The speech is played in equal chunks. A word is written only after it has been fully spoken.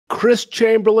Chris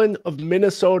Chamberlain of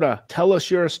Minnesota, tell us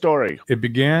your story. It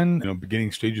began,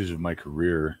 beginning stages of my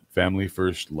career, Family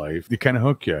First Life. They kind of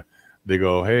hook you. They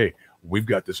go, hey, we've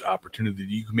got this opportunity.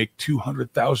 You can make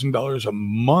 $200,000 a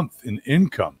month in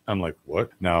income. I'm like, what?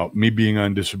 Now, me being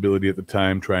on disability at the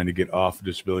time, trying to get off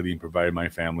disability and provide my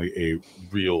family a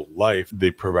real life, they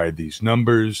provide these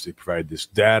numbers, they provide this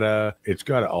data. It's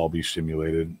got to all be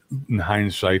simulated. In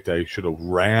hindsight, I should have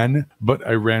ran, but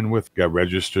I ran got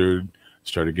registered,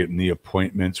 started getting the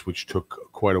appointments, which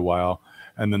took quite a while.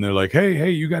 And then they're like, hey,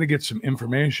 you got to get some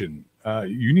information.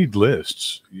 You need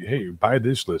lists. Hey, buy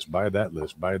this list, buy that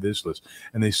list, buy this list.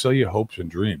 And they sell you hopes and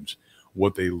dreams.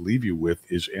 What they leave you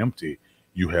with is empty.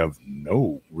 You have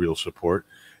no real support.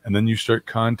 And then you start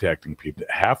contacting people.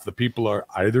 Half the people are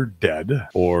either dead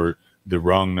or the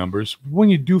wrong numbers. When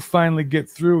you do finally get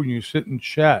through and you sit and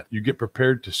chat, you get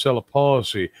prepared to sell a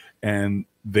policy and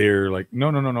they're like,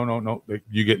 no.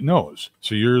 You get no's.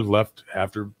 So you're left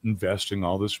after investing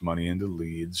all this money into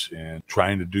leads and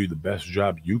trying to do the best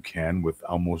job you can with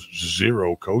almost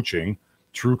zero coaching,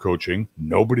 true coaching,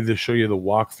 nobody to show you the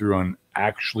walkthrough on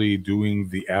actually doing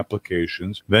the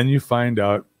applications. Then you find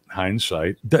out,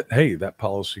 hindsight, that, hey, that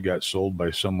policy got sold by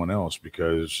someone else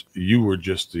because you were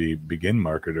just the begin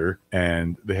marketer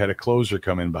and they had a closer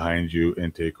come in behind you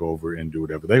and take over and do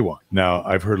whatever they want. Now,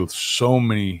 I've heard of so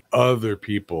many other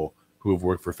people who have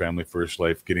worked for Family First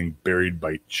Life getting buried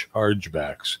by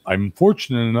chargebacks. I'm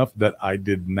fortunate enough that I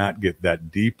did not get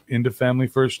that deep into Family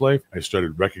First Life. I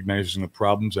started recognizing the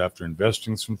problems after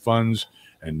investing some funds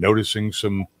and noticing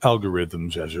some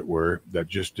algorithms, as it were, that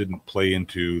just didn't play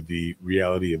into the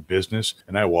reality of business.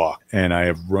 And I walked, and I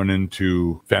have run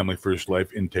into Family First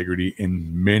Life integrity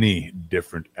in many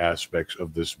different aspects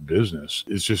of this business.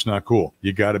 It's just not cool.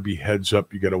 You got to be heads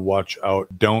up. You got to watch out.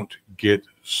 Don't get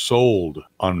sold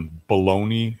on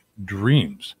baloney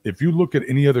dreams. If you look at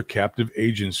any other captive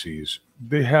agencies,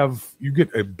 you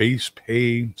get a base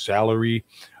pay salary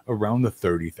around the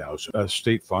 30,000.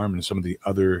 State Farm and some of the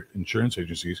other insurance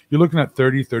agencies, you're looking at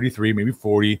 30, 33, maybe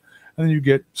 40, and then you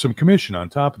get some commission on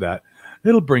top of that.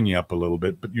 It'll bring you up a little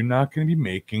bit, but you're not going to be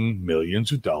making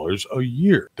millions of dollars a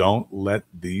year. Don't let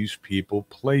these people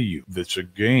play you. It's a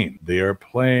game. They are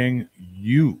playing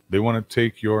you. They want to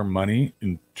take your money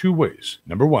in two ways.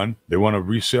 Number one, they want to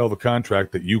resell the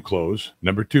contract that you close.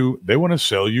 Number two, they want to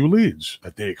sell you leads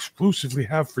that they exclusively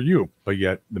have for you, but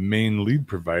yet the main lead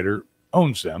provider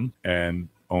owns them and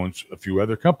owns a few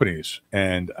other companies.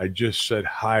 And I just said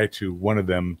hi to one of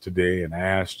them today and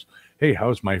asked, hey,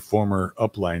 how's my former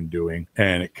upline doing?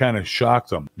 And it kind of shocked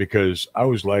them because I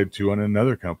was lied to on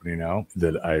another company now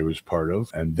that I was part of.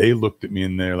 And they looked at me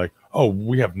and they're like, oh,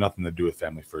 we have nothing to do with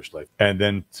Family First Life. And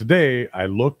then today I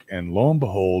look and lo and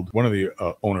behold, one of the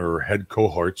owner or head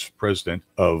cohorts, president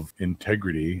of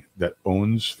Integrity that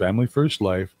owns Family First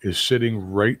Life is sitting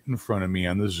right in front of me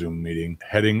on the Zoom meeting,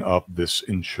 heading up this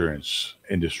insurance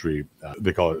industry.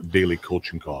 They call it daily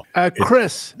coaching call.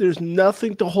 Chris, there's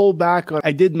nothing to hold back on.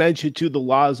 I did mention too the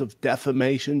laws of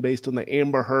defamation based on the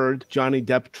Amber Heard, Johnny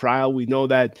Depp trial. We know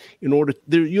that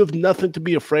you have nothing to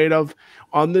be afraid of.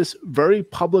 On this very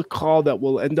public call that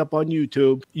will end up on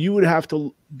YouTube, you would have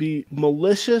to be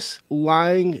malicious,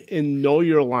 lying, and know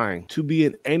you're lying to be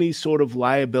in any sort of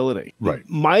liability. Right.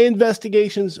 My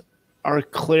investigations are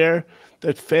clear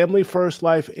that Family First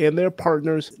Life and their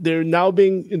partners, they're now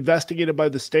being investigated by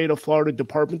the state of Florida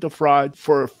Department of Fraud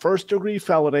for a first-degree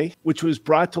felony, which was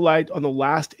brought to light on the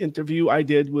last interview I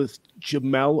did with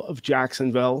Jamel of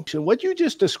Jacksonville. And what you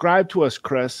just described to us,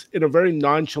 Chris, in a very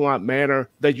nonchalant manner,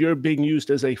 that you're being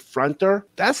used as a fronter,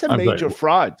 that's a major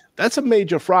fraud. That's a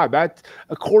major fraud. That,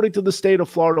 according to the state of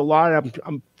Florida law,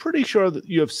 I'm pretty sure that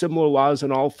you have similar laws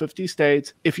in all 50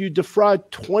 states. If you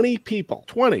defraud 20 people,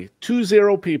 20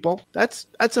 people, that's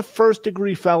a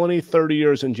first-degree felony, 30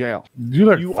 years in jail.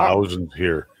 You thousands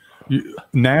here.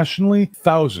 Nationally,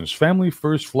 thousands. Family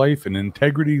First Life and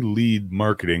Integrity Lead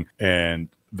Marketing and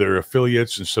their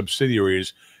affiliates and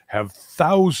subsidiaries have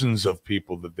thousands of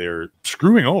people that they're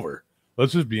screwing over.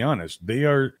 Let's just be honest. They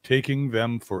are taking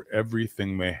them for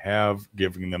everything they have,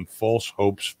 giving them false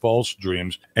hopes, false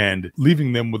dreams, and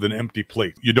leaving them with an empty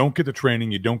plate. You don't get the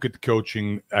training. You don't get the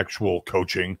coaching, actual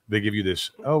coaching. They give you this,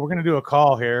 oh, we're going to do a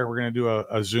call here. We're going to do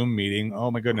a Zoom meeting.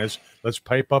 Oh, my goodness. Let's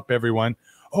pipe up everyone.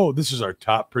 Oh, this is our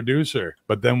top producer.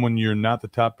 But then when you're not the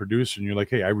top producer and you're like,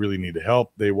 hey, I really need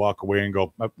help, they walk away and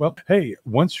go, well, hey,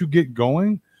 once you get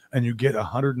going and you get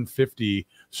 150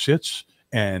 sits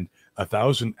and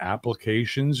 1,000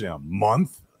 applications in a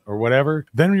month or whatever,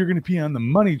 then you're going to be on the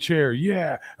money chair.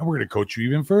 Yeah. And we're going to coach you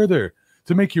even further.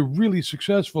 to make you really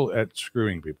successful at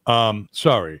screwing people.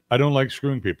 Sorry, I don't like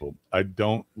screwing people. I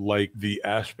don't like the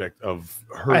aspect of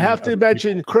hurting. I have to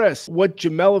mention, Chris, what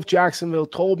Jamel of Jacksonville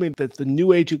told me, that the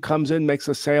new agent comes in, makes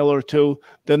a sale or two,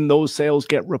 then those sales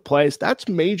get replaced. That's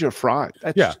major fraud.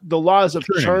 That's the laws of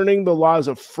churning, the laws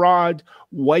of fraud,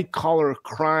 white collar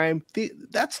crime.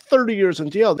 That's 30 years in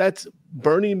jail. That's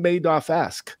Bernie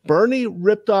Madoff-esque. Bernie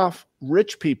ripped off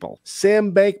rich people.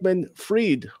 Sam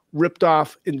Bankman-Fried ripped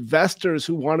off investors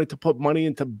who wanted to put money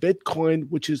into Bitcoin,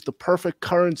 which is the perfect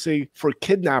currency for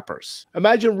kidnappers.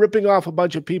 Imagine ripping off a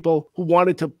bunch of people who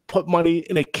wanted to put money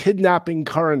in a kidnapping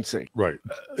currency. Right.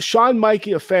 Sean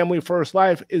Mikey of Family First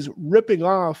Life is ripping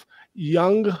off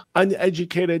young,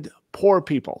 uneducated, poor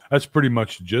people. That's pretty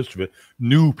much the gist of it.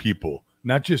 New people,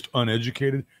 not just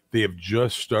uneducated. They have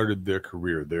just started their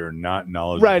career. They're not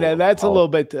knowledgeable. Right, and that's a little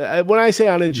bit, when I say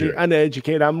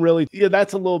uneducated, I'm really,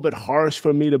 that's a little bit harsh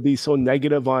for me to be so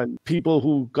negative on people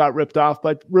who got ripped off.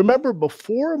 But remember,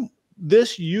 before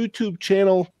this YouTube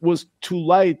channel was to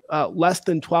light less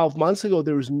than 12 months ago,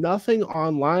 there was nothing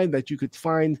online that you could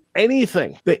find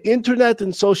anything. The internet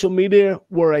and social media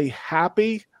were a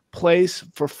happy place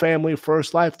for Family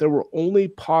First Life. There were only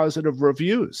positive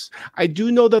reviews. I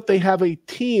do know that they have a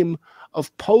team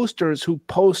of posters who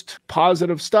post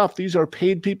positive stuff. These are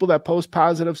paid people that post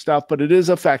positive stuff, but it is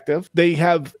effective. They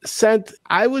have sent,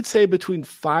 I would say, between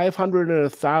 500 and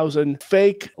 1,000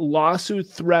 fake lawsuit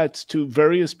threats to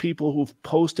various people who've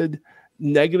posted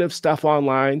negative stuff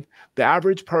online. The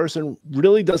average person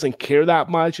really doesn't care that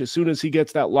much. As soon as he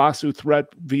gets that lawsuit threat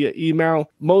via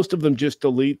email, most of them just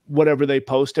delete whatever they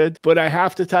posted. But I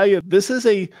have to tell you, this is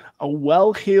a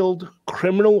well-heeled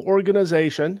criminal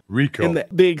organization. RICO. And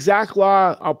the exact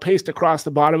law, I'll paste across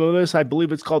the bottom of this. I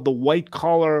believe it's called the White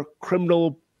Collar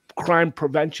Criminal Crime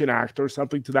Prevention Act or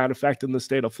something to that effect in the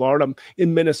state of Florida.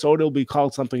 In Minnesota, it'll be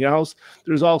called something else.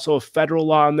 There's also a federal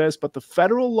law on this, but the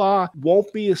federal law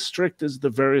won't be as strict as the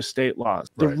various state laws.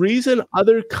 Right. The reason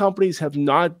other companies have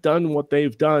not done what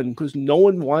they've done, because no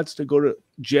one wants to go to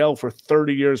jail for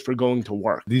 30 years for going to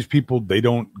work. These people, they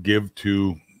don't give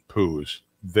two poos.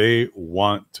 They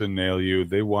want to nail you.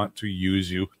 They want to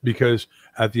use you, because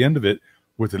at the end of it,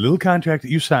 with the little contract that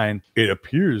you sign, it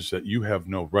appears that you have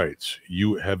no rights.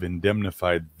 You have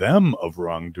indemnified them of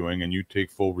wrongdoing, and you take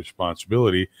full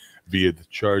responsibility via the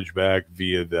chargeback,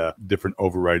 via the different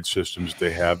override systems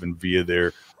they have, and via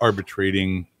their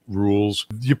arbitrating rules.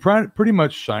 You pretty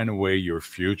much sign away your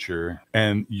future,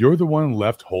 and you're the one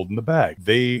left holding the bag.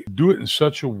 They do it in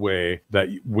such a way that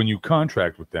when you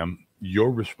contract with them,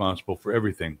 you're responsible for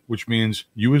everything, which means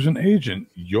you as an agent,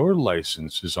 your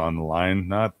license is on the line,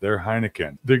 not their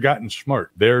Heineken. They've gotten smart.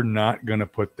 They're not going to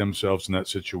put themselves in that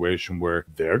situation where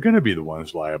they're going to be the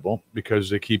ones liable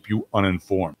because they keep you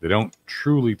uninformed. They don't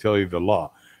truly tell you the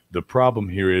law. The problem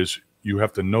here is you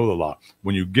have to know the law.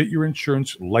 When you get your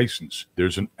insurance license,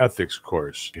 there's an ethics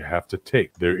course you have to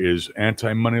take. There is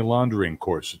anti-money laundering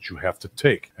course that you have to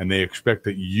take. And they expect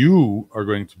that you are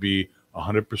going to be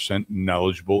 100%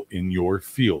 knowledgeable in your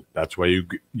field. That's why you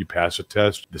pass a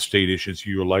test. The state issues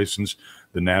you your license.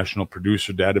 The National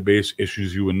Producer Database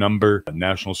issues you a number. The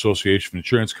National Association of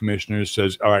Insurance Commissioners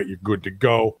says, all right, you're good to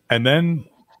go. And then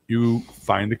you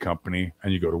find a company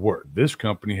and you go to work. This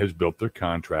company has built their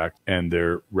contract and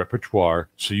their repertoire,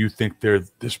 so you think they're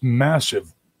this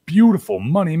massive, beautiful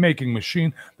money-making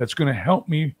machine that's going to help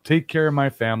me take care of my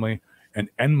family and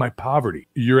end my poverty.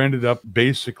 You're ended up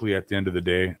basically at the end of the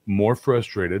day more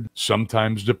frustrated,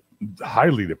 sometimes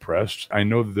highly depressed. I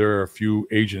know that there are a few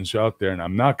agents out there, and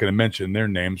I'm not going to mention their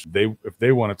names. If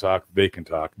they want to talk, they can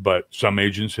talk. But some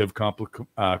agents have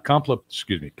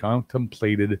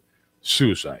contemplated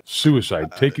suicide,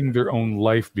 taking their own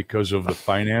life because of the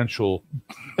financial.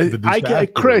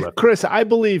 Chris, I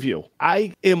believe you.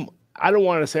 I don't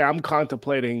want to say I'm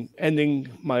contemplating ending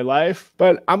my life,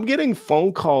 but I'm getting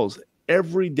phone calls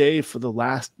every day for the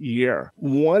last year,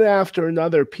 one after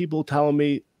another, people telling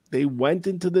me they went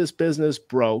into this business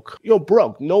broke,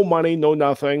 no money, no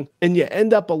nothing. And you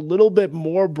end up a little bit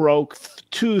more broke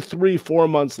 2, 3, 4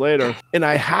 months later. And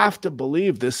I have to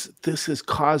believe this is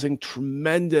causing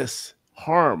tremendous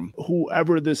harm,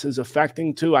 whoever this is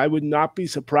affecting to. I would not be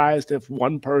surprised if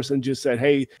one person just said,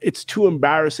 hey, it's too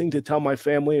embarrassing to tell my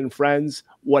family and friends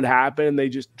what happened, and they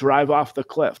just drive off the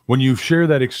cliff. When you share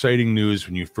that exciting news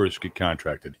when you first get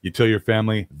contracted, you tell your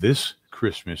family, this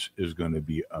Christmas is going to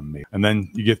be amazing. And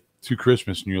then you get to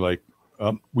Christmas and you're like,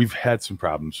 we've had some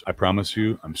problems. I promise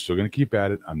you, I'm still going to keep at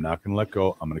it. I'm not going to let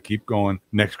go. I'm going to keep going.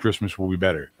 Next Christmas will be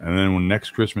better. And then when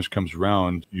next Christmas comes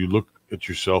around, you look at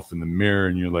yourself in the mirror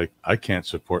and you're like, I can't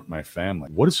support my family.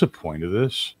 What is the point of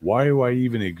this? Why do I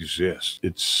even exist?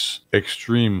 It's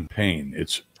extreme pain.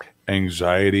 It's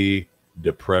anxiety,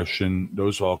 depression.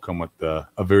 Those all come with a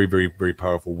very, very, very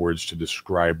powerful words to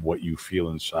describe what you feel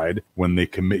inside when they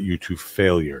commit you to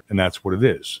failure. And that's what it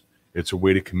is. It's a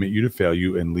way to commit you to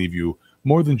failure and leave you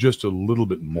more than just a little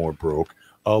bit more broke,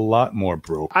 a lot more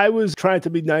broke. I was trying to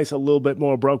be nice, a little bit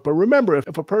more broke. But remember,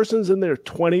 if a person's in their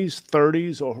 20s,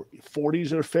 30s, or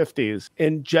 40s or 50s,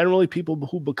 and generally people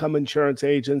who become insurance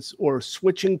agents or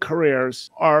switching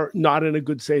careers are not in a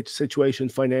good situation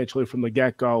financially from the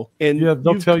get-go. And yeah,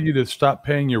 they'll tell you to stop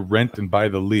paying your rent and buy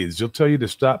the leads. They'll tell you to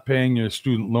stop paying your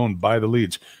student loan, buy the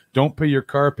leads. Don't pay your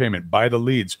car payment, buy the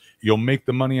leads. You'll make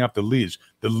the money off the leads.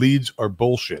 The leads are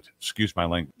bullshit. Excuse my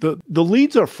language. The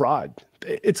leads are fraud.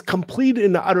 It's complete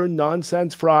and utter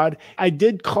nonsense fraud. I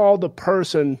did call the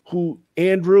person who,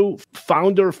 Andrew,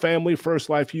 founder, Family First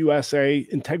Life USA,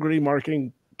 integrity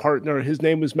marketing partner. His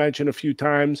name was mentioned a few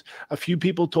times. A few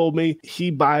people told me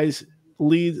he buys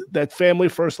leads, that Family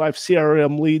First Life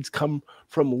CRM leads come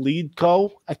from LeadCo.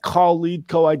 I call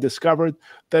LeadCo. I discovered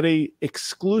that a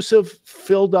exclusive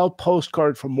filled out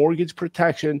postcard for mortgage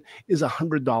protection is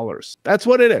 $100. That's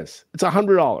what it is. It's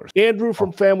 $100. Andrew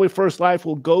from Family First Life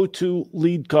will go to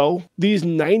LeadCo. These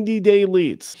 90-day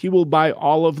leads, he will buy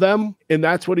all of them. And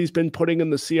that's what he's been putting in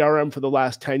the CRM for the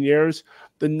last 10 years.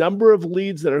 The number of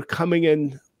leads that are coming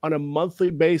in on a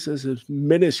monthly basis is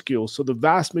minuscule. So the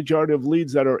vast majority of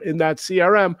leads that are in that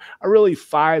CRM are really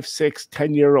 5, 6,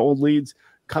 10-year-old leads.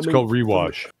 It's called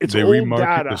rewash. They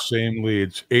remarket the same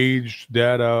leads. Aged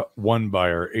data, 1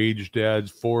 buyer. Aged dads,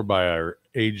 4 buyer.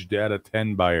 Aged data,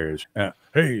 10 buyers.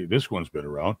 Hey, this one's been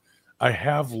around. I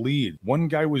have lead. One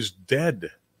guy was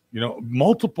dead. You know,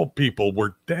 multiple people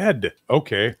were dead.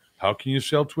 Okay, how can you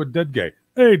sell to a dead guy?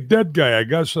 Hey, dead guy, I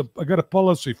got a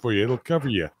policy for you. It'll cover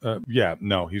you. Yeah,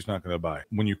 no, he's not going to buy.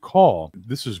 When you call,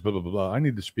 this is blah, blah, blah, blah. I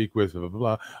need to speak with blah, blah,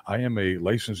 blah. I am a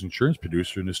licensed insurance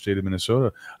producer in the state of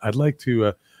Minnesota. I'd like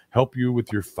to help you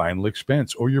with your final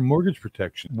expense or your mortgage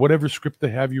protection, whatever script they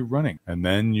have you running. And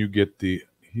then you get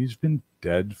he's been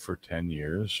dead for 10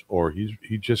 years, or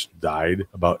he just died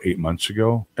about 8 months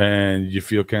ago. And you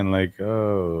feel kind of like,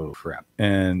 oh, crap.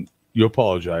 And you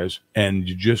apologize, and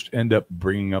you just end up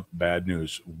bringing up bad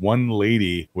news. One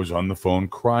lady was on the phone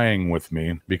crying with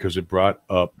me because it brought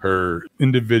up her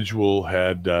individual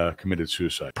had committed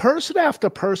suicide. Person after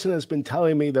person has been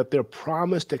telling me that they're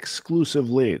promised exclusive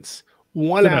leads.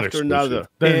 One after another.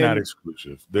 They're not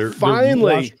exclusive. They're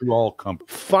through all companies.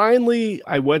 Finally,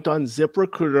 I went on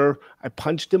ZipRecruiter. I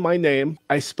punched in my name.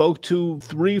 I spoke to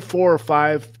 3, 4, or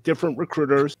 5 different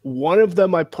recruiters. One of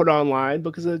them I put online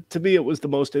because to me it was the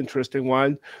most interesting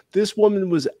one. This woman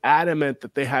was adamant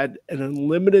that they had an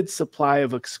unlimited supply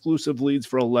of exclusive leads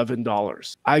for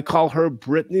 $11. I call her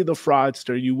Brittany the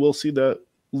Fraudster. You will see the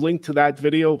link to that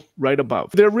video right above.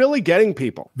 They're really getting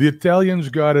people. The Italians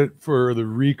got it for the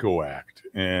RICO Act,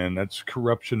 and that's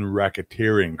corruption and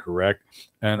racketeering, correct?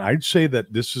 And I'd say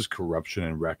that this is corruption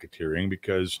and racketeering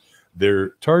because they're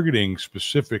targeting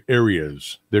specific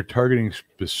areas. They're targeting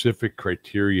specific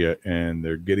criteria, and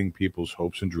they're getting people's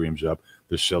hopes and dreams up.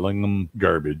 They're selling them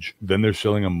garbage. Then they're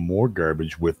selling them more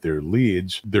garbage with their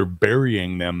leads. They're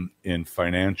burying them in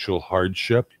financial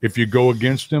hardship. If you go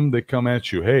against them, they come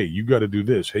at you. Hey, you got to do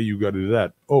this. Hey, you got to do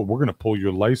that. Oh, we're going to pull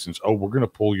your license. Oh, we're going to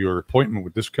pull your appointment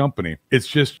with this company. It's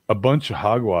just a bunch of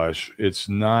hogwash. It's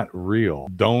not real.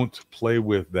 Don't play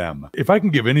with them. If I can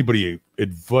give anybody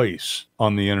advice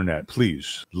on the internet,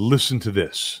 please listen to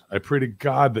this. I pray to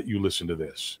God that you listen to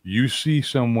this. You see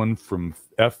someone from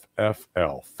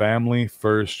FFL, Family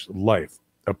First Life,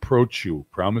 approach you,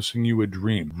 promising you a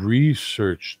dream.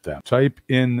 Research them. Type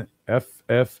in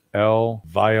FFL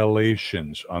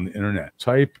violations on the internet.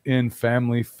 Type in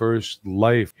Family First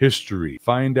Life history.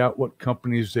 Find out what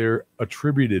companies they're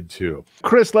attributed to.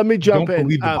 Chris, let me jump in. Don't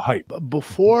believe the hype.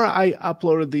 Before I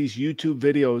uploaded these YouTube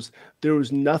videos, there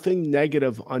was nothing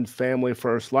negative on Family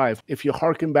First Life. If you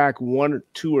harken back 1,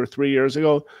 2, or 3 years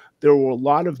ago, there were a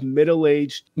lot of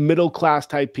middle-aged, middle-class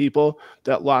type people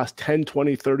that lost $10,000,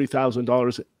 $20,000,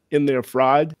 $30,000 in their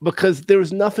fraud because there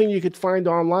was nothing you could find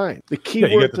online. The key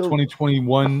you got the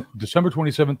 2021, December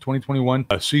 27th, 2021,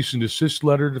 a cease and desist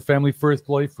letter to Family First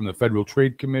Life from the Federal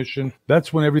Trade Commission.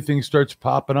 That's when everything starts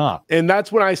popping off. And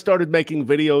that's when I started making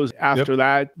videos after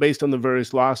that based on the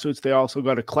various lawsuits. They also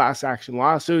got a class action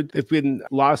lawsuit. They've been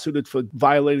lawsuited for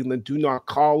violating the do not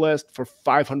call list for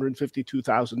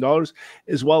 $552,000,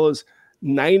 as well as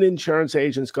 9 insurance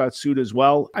agents got sued as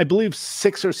well. I believe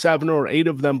 6 or 7 or 8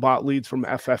 of them bought leads from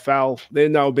FFL. They're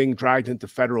now being dragged into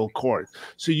federal court.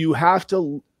 So you have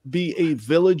to be a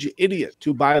village idiot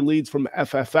to buy leads from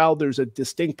FFL. There's a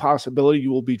distinct possibility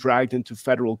you will be dragged into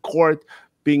federal court,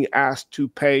 being asked to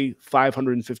pay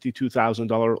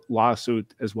 $552,000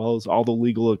 lawsuit, as well as all the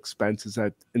legal expenses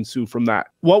that ensue from that.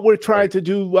 What we're trying to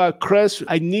do, Chris,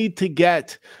 I need to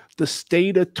get the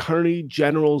state attorney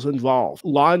generals involved,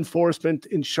 law enforcement,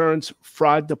 insurance,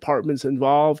 fraud departments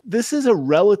involved. This is a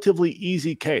relatively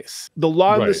easy case. The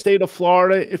law in the state of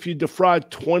Florida, if you defraud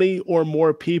 20 or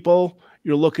more people,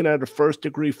 you're looking at a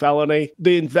first-degree felony.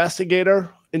 The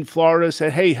investigator in Florida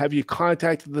said, hey, have you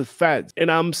contacted the feds?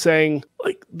 And I'm saying,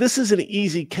 like, this is an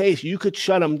easy case. You could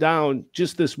shut them down,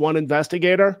 just this one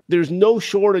investigator. There's no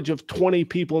shortage of 20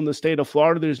 people in the state of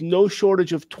Florida. There's no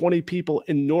shortage of 20 people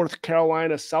in North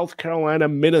Carolina, South Carolina,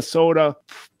 Minnesota.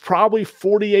 Probably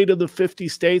 48 of the 50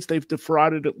 states, they've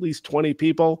defrauded at least 20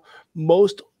 people.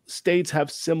 Most states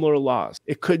have similar laws.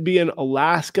 It could be in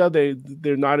Alaska.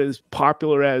 They're not as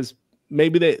popular as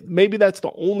maybe that's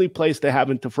the only place they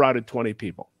haven't defrauded 20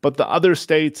 people. But the other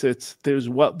states,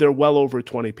 they're well over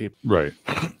 20 people. Right.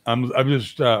 I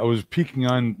was peeking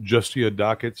on Justice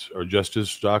dockets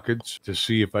to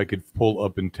see if I could pull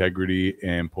up Integrity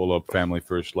and pull up Family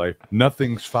First Life.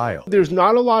 Nothing's filed. There's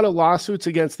not a lot of lawsuits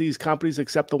against these companies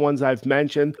except the ones I've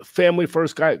mentioned. Family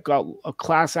First got a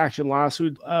class action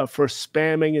lawsuit for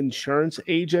spamming insurance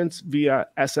agents via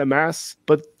SMS,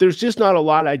 but there's just not a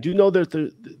lot. I do know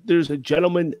that there's a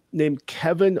gentleman named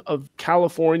Kevin of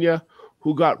California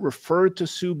who got referred to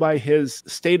sue by his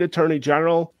state attorney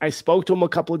general. I spoke to him a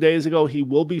couple of days ago. He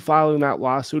will be filing that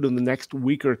lawsuit in the next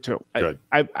week or two.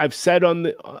 I've said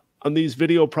on these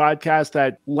video podcasts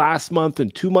that last month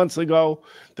and 2 months ago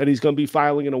that he's going to be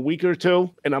filing in a week or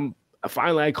two. And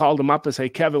finally, I called him up and say,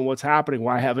 Kevin, what's happening?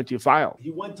 Why haven't you filed?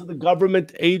 He went to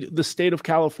the state of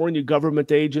California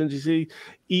government agency,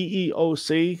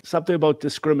 EEOC, something about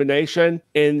discrimination.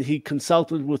 And he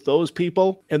consulted with those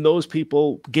people, and those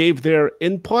people gave their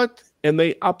input, and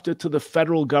they upped it to the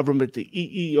federal government, the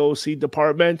EEOC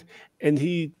department. And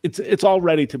it's all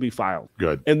ready to be filed.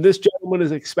 Good. And this gentleman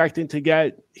is expecting to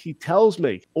get, he tells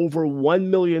me, over $1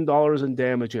 million in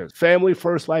damages. Family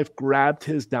First Life grabbed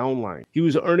his downline. He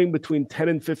was earning between $10,000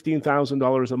 and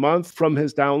 $15,000 a month from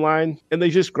his downline, and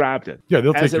they just grabbed it. Yeah,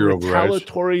 they'll take your overrides. As a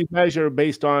retaliatory measure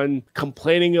based on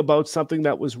complaining about something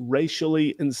that was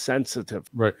racially insensitive.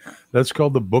 Right. That's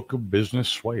called the book of business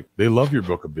swipe. They love your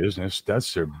book of business.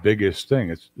 That's their biggest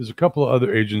thing. There's a couple of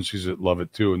other agencies that love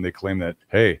it too, and they claim that,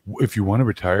 hey, if you want to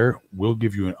retire, we'll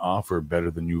give you an offer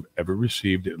better than you've ever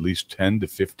received, at least 10 to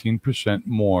 15%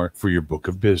 more for your book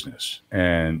of business.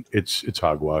 And it's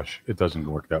hogwash. It doesn't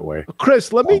work that way.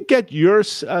 Chris, let me get your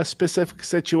specific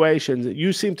situation.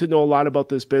 You seem to know a lot about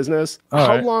this business.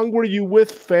 How long were you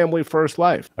with Family First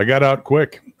Life? I got out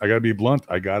quick. I got to be blunt.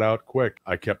 I got out quick.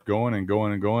 I kept going and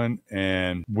going and going.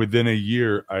 And within a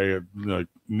year,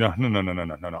 no,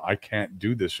 I can't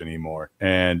do this anymore.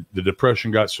 And the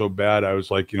depression got so bad, I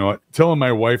was like, you know what? Telling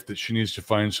my wife that she needs to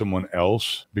find someone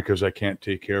else because I can't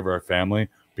take care of our family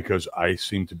because I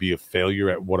seem to be a failure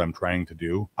at what I'm trying to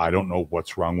do. I don't know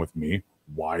what's wrong with me.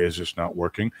 Why is this not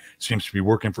working? It seems to be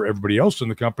working for everybody else in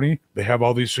the company. They have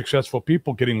all these successful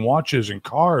people getting watches and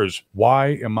cars.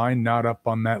 Why am I not up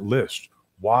on that list?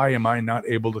 Why am I not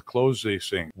able to close these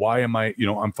things? Why am I,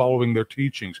 I'm following their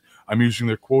teachings. I'm using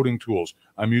their quoting tools.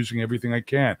 I'm using everything I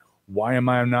can. Why am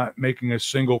I not making a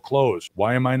single close?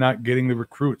 Why am I not getting the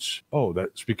recruits? Oh,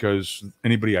 that's because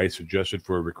anybody I suggested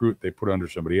for a recruit, they put under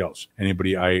somebody else.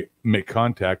 Anybody I make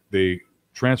contact, they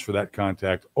transfer that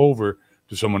contact over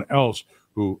to someone else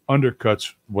who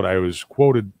undercuts what I was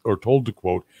quoted or told to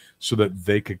quote so that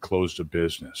they could close the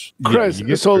business. Chris,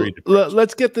 so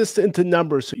let's get this into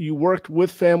numbers. You worked with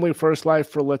Family First Life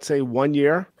for, let's say, 1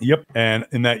 year? Yep. And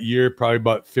in that year, probably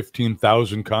about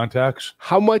 15,000 contacts.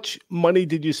 How much money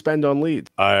did you spend on leads?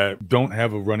 I don't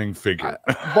have a running figure.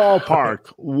 Ballpark,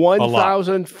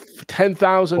 1,000,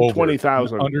 10,000,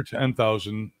 20,000. Under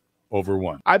 10,000. Over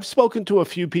one. I've spoken to a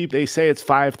few people. They say it's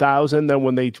 5,000. Then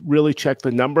when they really check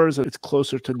the numbers, it's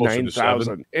closer to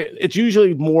 9,000. It's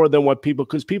usually more than what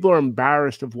because people are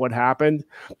embarrassed of what happened.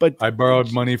 But I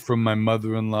borrowed money from my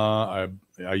mother-in-law.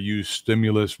 I used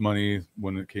stimulus money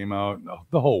when it came out.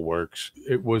 The whole works.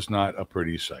 It was not a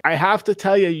pretty sight. I have to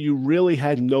tell you, you really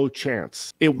had no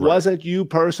chance. It wasn't you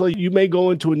personally. You may go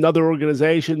into another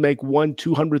organization, make $100,000,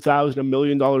 $200,000, $1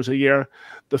 million a year.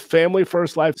 The Family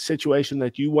First Life situation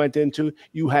that you went into,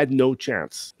 you had no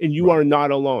chance. And you are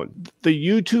not alone. The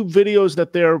YouTube videos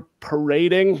that they're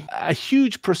parading, a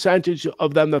huge percentage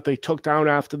of them that they took down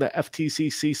after the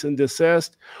FTC cease and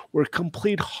desist were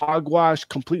complete hogwash,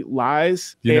 complete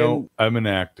lies. I'm an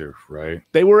actor, right?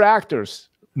 They were actors.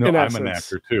 No, in I'm an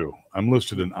essence. actor too. I'm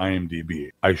listed in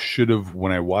IMDb. I should have,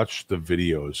 when I watched the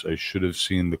videos, I should have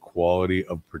seen the quality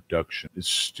of production. It's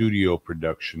studio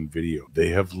production video. They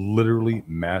have literally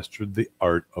mastered the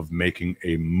art of making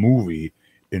a movie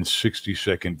in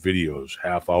 60-second videos,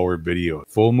 half-hour video,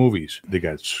 full movies. They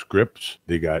got scripts,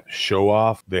 they got show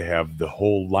off, they have the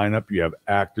whole lineup. You have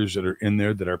actors that are in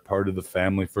there that are part of the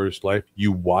family first life.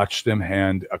 You watch them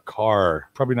hand a car,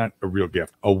 probably not a real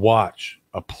gift, a watch,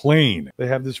 a plane. They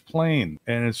have this plane,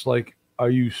 and it's like, are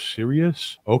you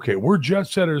serious? Okay, we're jet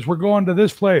setters. We're going to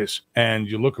this place. And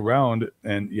you look around,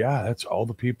 and yeah, that's all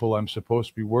the people I'm supposed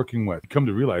to be working with. You come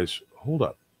to realize, hold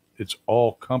up. It's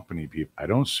all company people. I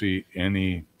don't see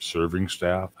any serving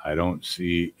staff. I don't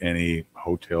see any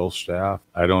hotel staff.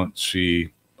 I don't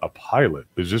see a pilot.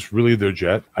 Is this really their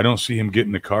jet? I don't see him get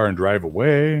in the car and drive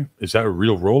away. Is that a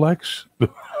real Rolex?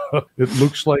 It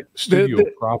looks like studio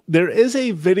prop. There is a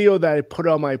video that I put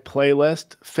on my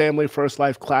playlist, Family First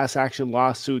Life Class Action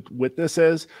Lawsuit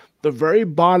Witnesses. The very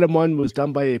bottom one was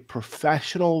done by a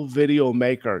professional video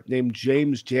maker named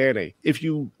James Janney. If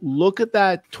you look at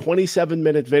that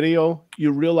 27-minute video,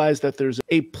 you realize that there's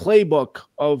a playbook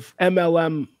of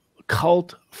MLM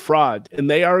cult fraud, and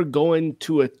they are going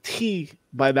to a T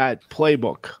by that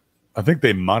playbook. I think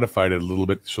they modified it a little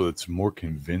bit so it's more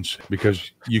convincing,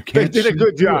 because you can't. They did a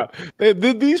good job.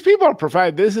 These people are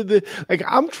provided. This is like,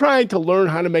 I'm trying to learn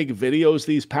how to make videos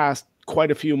these past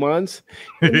quite a few months,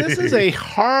 and this is a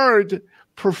hard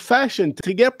profession.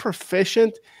 To get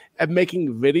proficient at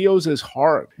making videos is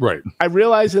hard. Right. I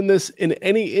realize in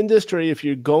any industry, if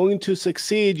you're going to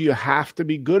succeed, you have to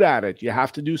be good at it. You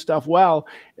have to do stuff well.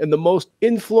 And the most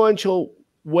influential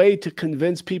way to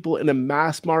convince people in a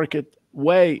mass market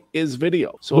way is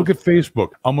video. So look at Facebook.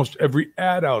 Almost every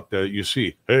ad out there you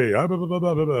see, hey,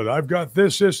 I've got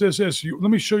this.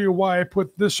 Let me show you why I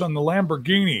put this on the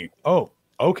Lamborghini. Oh,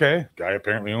 okay. Guy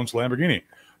apparently owns Lamborghini.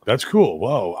 That's cool.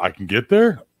 Whoa, I can get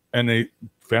there? And they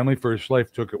Family First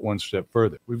Life took it one step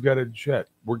further. We've got a jet.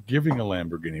 We're giving a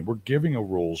Lamborghini. We're giving a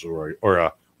Rolls Royce or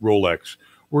a Rolex.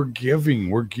 We're giving.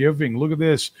 Look at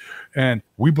this. And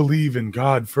we believe in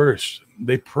God first.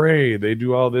 They pray. They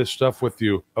do all this stuff with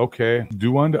you. Okay.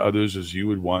 Do unto others as you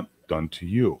would want done to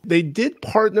you. They did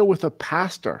partner with a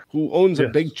pastor who owns a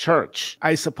big church.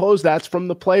 I suppose that's from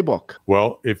the playbook.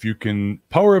 Well, if you can,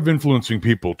 power of influencing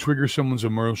people, trigger someone's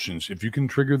emotions. If you can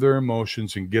trigger their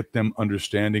emotions and get them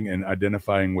understanding and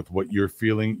identifying with what you're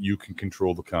feeling, you can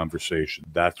control the conversation.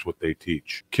 That's what they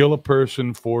teach. Kill a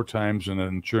person 4 times in an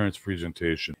insurance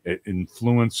presentation. It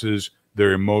influences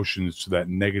their emotions to that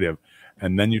negative.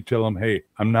 And then you tell them, hey,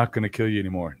 I'm not going to kill you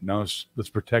anymore. Now let's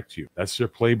protect you. That's their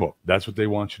playbook. That's what they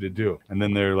want you to do. And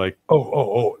then they're like,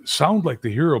 sound like the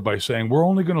hero by saying, we're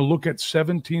only going to look at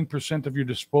 17% of your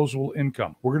disposable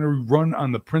income. We're going to run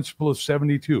on the principle of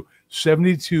 72.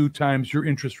 72 times your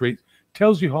interest rate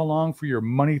tells you how long for your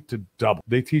money to double.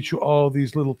 They teach you all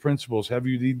these little principles, have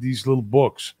you read these little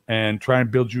books, and try and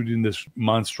build you in this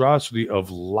monstrosity of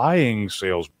lying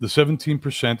sales. The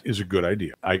 17% is a good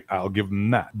idea. I'll give them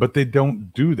that. But they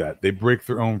don't do that. They break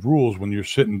their own rules when you're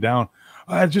sitting down.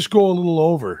 Just go a little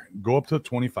over. Go up to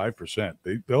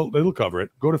 25%. They'll cover it.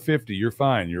 Go to 50. You're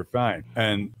fine. You're fine.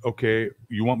 And okay,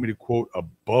 you want me to quote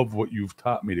above what you've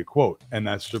taught me to quote, and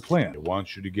that's their plan. They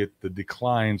want you to get the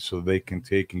decline so they can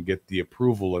take and get the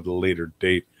approval at a later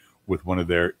date with one of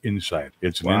their inside.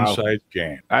 It's an inside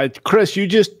game. Chris, you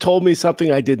just told me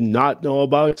something I did not know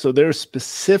about. So they're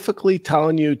specifically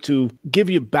telling you to give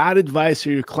you bad advice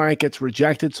or your client gets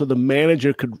rejected so the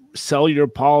manager could sell your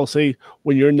policy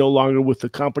when you're no longer with the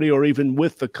company or even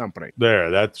with the company.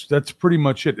 That's pretty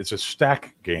much it. It's a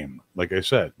stack game. Like I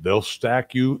said, they'll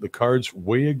stack you, the cards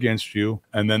way against you,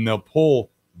 and then they'll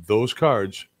pull those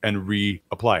cards and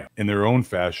reapply them in their own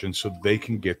fashion so they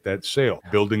can get that sale,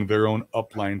 building their own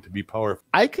upline to be powerful.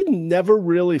 I could never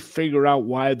really figure out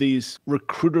why these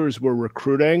recruiters were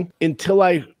recruiting until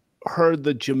I heard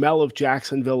the Jamel of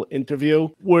Jacksonville interview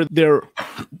where they're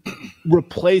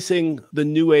replacing the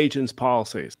new agent's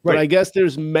policies. Right. But I guess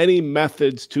there's many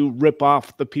methods to rip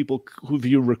off the people who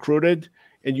you recruited.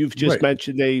 And you've just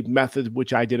mentioned a method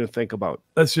which I didn't think about.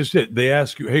 That's just it. They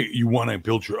ask you, hey, you want to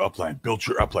build your upline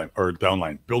or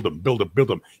downline, build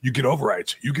them. You get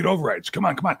overrides. Come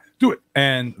on, do it.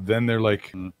 And then they're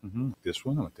like, this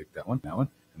one, I'm going to take that one, and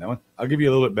that one. I'll give you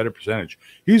a little bit better percentage.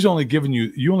 He's only giving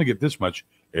you only get this much.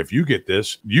 If you get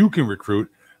this, you can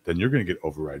recruit, then you're going to get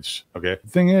overrides. Okay.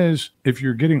 The thing is, if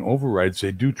you're getting overrides,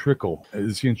 they do trickle.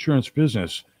 It's the insurance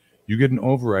business. you get an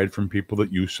override from people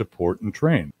that you support and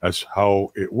train. That's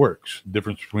how it works.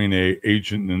 Difference between a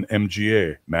agent and an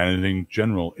MGA, managing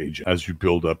general agent. As you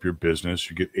build up your business,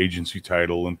 you get agency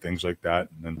title and things like that.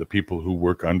 And then the people who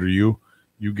work under you,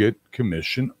 you get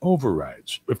commission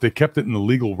overrides. If they kept it in the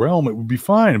legal realm, it would be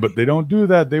fine, but they don't do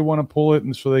that. They want to pull it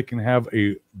and so they can have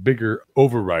a bigger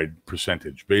override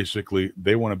percentage. Basically,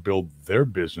 they want to build their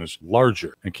business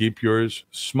larger and keep yours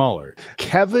smaller.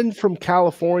 Kevin from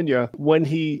California, when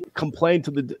he complained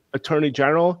to the Attorney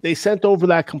General, they sent over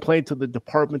that complaint to the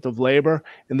Department of Labor,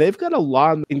 and they've got a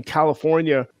law in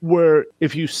California where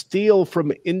if you steal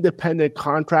from independent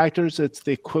contractors, it's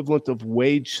the equivalent of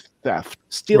wage theft.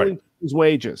 Stealing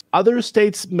wages. Other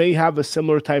states may have a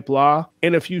similar type law.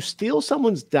 And if you steal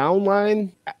someone's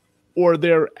downline or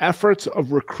their efforts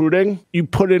of recruiting, you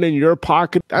put it in your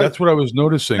pocket. That's what I was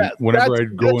noticing whenever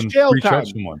I'd go and reach out to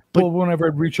someone. Well, whenever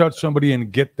I'd reach out to somebody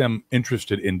and get them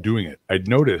interested in doing it, I'd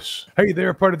notice, hey, they're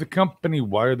a part of the company.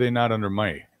 Why are they not under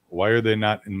my... Why are they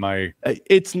not in my...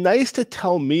 It's nice to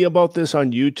tell me about this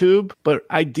on YouTube, but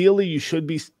ideally you should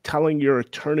be telling your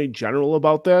Attorney General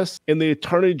about this, and the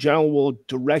Attorney General will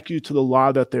direct you to the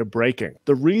law that they're breaking.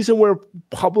 The reason we're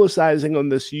publicizing on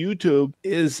this YouTube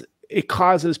is it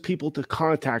causes people to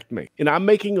contact me. And I'm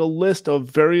making a list of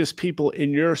various people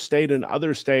in your state and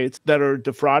other states that are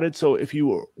defrauded. So if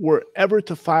you were ever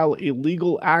to file a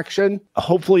legal action,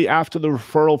 hopefully after the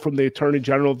referral from the Attorney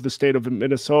General of the state of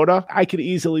Minnesota, I could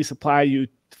easily supply you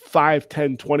 5,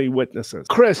 10, 20 witnesses.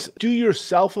 Chris, do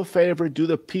yourself a favor, do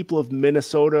the people of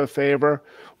Minnesota a favor.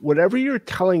 Whatever you're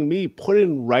telling me, put it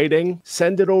in writing,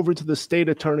 send it over to the state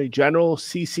attorney general,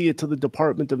 CC it to the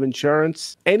Department of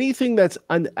Insurance. Anything that's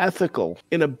unethical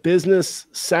in a business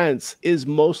sense is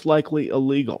most likely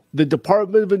illegal. The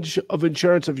Department of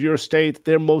Insurance of your state,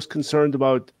 they're most concerned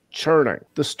about churning.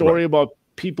 The story about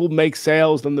people make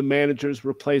sales, then the managers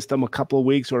replace them a couple of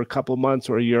weeks or a couple of months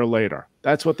or a year later.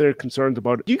 That's what they're concerned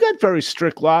about. You got very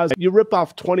strict laws. You rip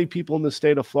off 20 people in the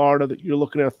state of Florida, that you're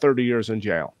looking at 30 years in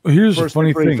jail. Well, here's the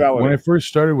funny thing. When I first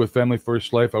started with Family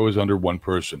First Life, I was under one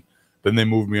person. Then they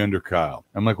moved me under Kyle.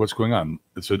 I'm like, what's going on?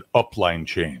 It's an upline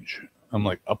change. I'm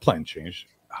like, upline change?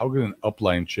 How could an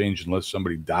upline change unless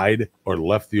somebody died or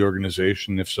left the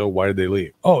organization? If so, why did they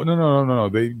leave? Oh, no.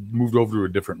 They moved over to a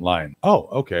different line. Oh,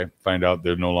 okay. Find out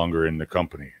they're no longer in the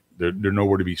company. They're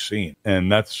nowhere to be seen. And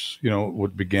that's,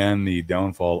 what began the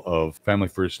downfall of Family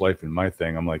First Life in my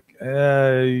thing. I'm like,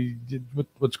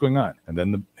 what's going on? And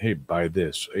then hey, buy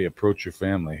this. Hey, approach your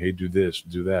family. Hey, do this,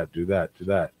 do that, do that, do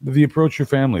that. The approach your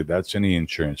family, that's any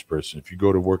insurance person. If you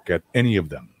go to work at any of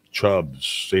them, Chubbs,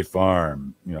 State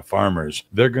Farm, Farmers,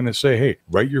 they're going to say, hey,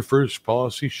 write your first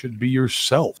policy should be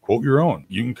yourself. Quote your own.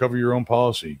 You can cover your own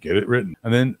policy. Get it written.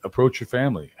 And then approach your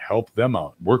family. Help them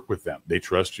out. Work with them. They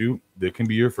trust you. They can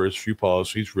be your first few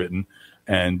policies written,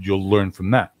 and you'll learn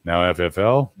from that. Now,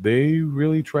 FFL, they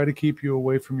really try to keep you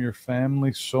away from your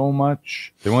family so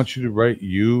much. They want you to write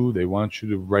you. They want you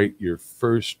to write your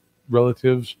first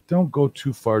relatives. Don't go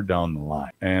too far down the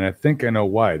line. And I think I know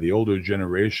why. The older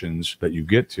generations that you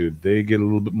get to, they get a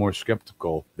little bit more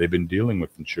skeptical. They've been dealing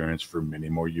with insurance for many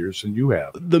more years than you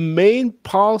have. The main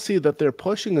policy that they're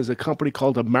pushing is a company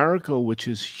called America, which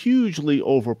is hugely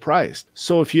overpriced.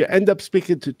 So if you end up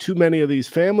speaking to too many of these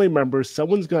family members,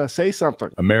 someone's going to say something.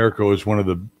 America is one of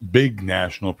the big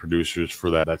national producers for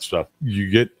that stuff. You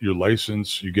get your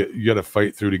license, you got to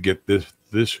fight through to get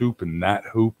this hoop and that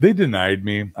hoop. They denied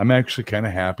me. I'm actually kind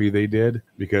of happy they did,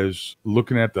 because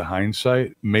looking at the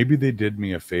hindsight, maybe they did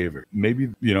me a favor. Maybe,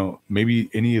 maybe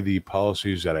any of the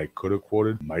policies that I could have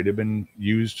quoted might have been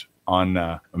used on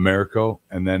Americo,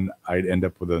 and then I'd end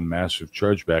up with a massive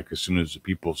chargeback as soon as the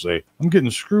people say, I'm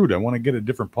getting screwed. I want to get a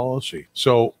different policy.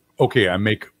 So okay, I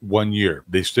make 1 year.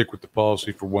 They stick with the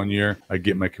policy for 1 year. I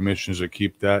get my commissions. I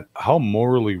keep that. How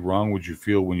morally wrong would you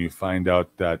feel when you find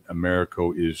out that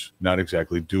Americo is not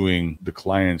exactly doing the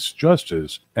clients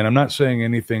justice? And I'm not saying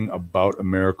anything about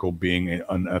Americo being an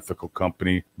unethical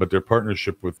company, but their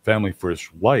partnership with Family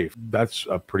First Life, that's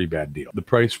a pretty bad deal. The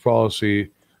price policy,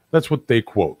 that's what they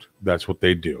quote. That's what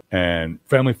they do. And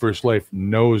Family First Life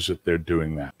knows that they're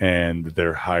doing that, and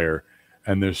they're higher,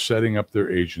 and they're setting up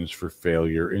their agents for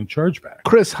failure and chargeback.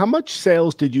 Chris, how much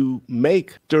sales did you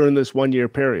make during this 1 year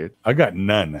period? I got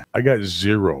none. I got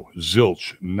zero,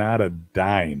 zilch, not a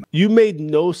dime. You made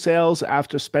no sales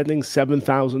after spending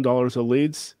 $7,000 of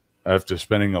leads? After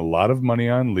spending a lot of money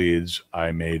on leads,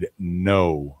 I made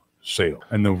no sale.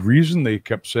 And the reason they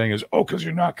kept saying is, because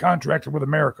you're not contracted with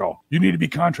Americo. You need to be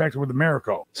contracted with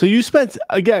Americo. So you spent,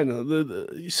 again,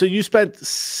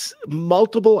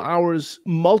 multiple hours,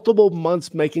 multiple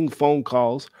months making phone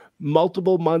calls,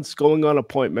 multiple months going on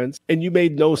appointments, and you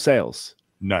made no sales.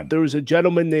 None. There was a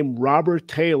gentleman named Robert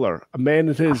Taylor, a man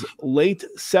in his late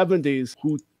 70s,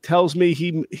 who tells me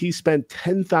he spent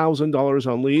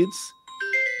 $10,000 on leads.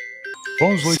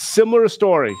 Similar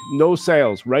story, no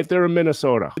sales, right there in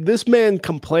Minnesota. This man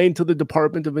complained to the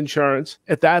Department of Insurance.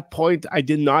 At that point, I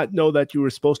did not know that you were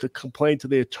supposed to complain to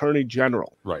the Attorney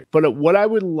General. Right. But what I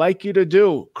would like you to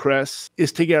do, Chris,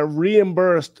 is to get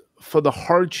reimbursed for the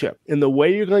hardship. And the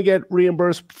way you're going to get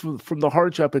reimbursed from the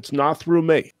hardship, it's not through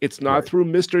me. It's not through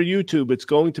Mr. YouTube. It's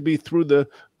going to be through the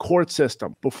court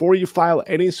system. Before you file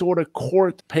any sort of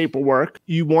court paperwork,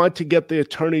 you want to get the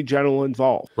Attorney General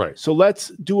involved. Right. So let's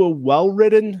do a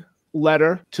well-written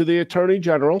letter to the Attorney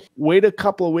General. Wait a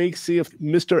couple of weeks, see if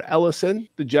Mr. Ellison,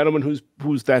 the gentleman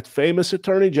who's that famous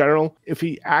Attorney General, if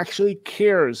he actually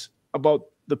cares about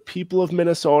the people of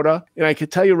Minnesota. And I can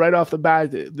tell you right off the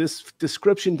bat, this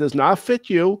description does not fit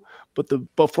you,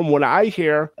 but from what I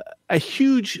hear, a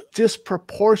huge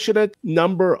disproportionate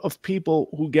number of people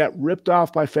who get ripped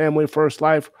off by Family First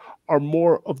Life are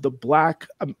more of the Black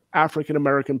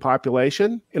African-American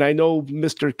population. And I know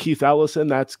Mr. Keith Ellison,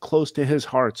 that's close to his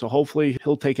heart. So hopefully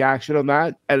he'll take action on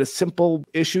that. At a simple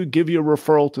issue, give you a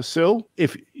referral to sue.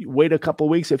 If you wait a couple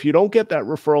of weeks, if you don't get that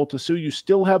referral to sue, you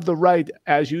still have the right,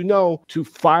 as you know, to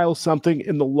file something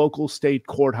in the local state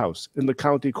courthouse, in the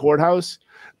county courthouse.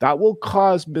 That will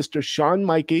cause Mr. Sean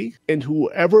Mikey and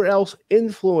whoever else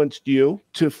influenced you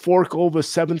to fork over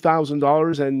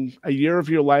 $7,000 and a year of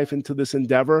your life into this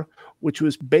endeavor, which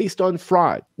was based on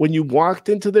fraud. When you walked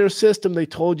into their system, they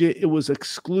told you it was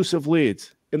exclusive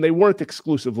leads. And they weren't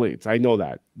exclusive leads. I know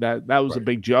that. That was a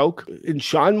big joke. And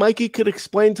Sean Mikey could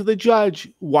explain to the judge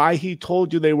why he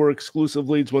told you they were exclusive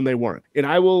leads when they weren't. And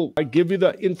I give you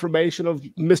the information of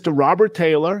Mr. Robert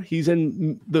Taylor. He's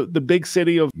in the big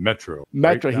city of Metro.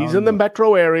 Metro. He's in the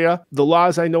metro area. The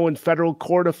laws I know in federal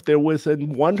court, if they're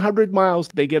within 100 miles,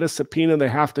 they get a subpoena and they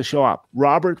have to show up.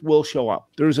 Robert will show up.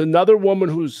 There's another woman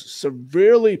who's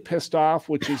severely pissed off,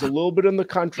 which is a little bit in the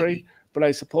country. But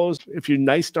I suppose if you're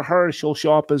nice to her, she'll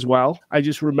show up as well. I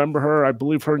just remember her. I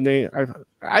believe her name.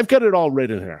 I've got it all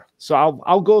written here. So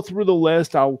I'll go through the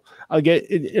list. I'll get,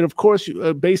 and of course,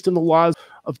 based on the laws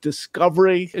of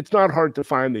discovery, it's not hard to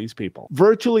find these people.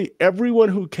 Virtually everyone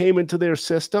who came into their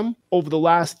system over the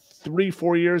last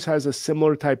 3-4 years has a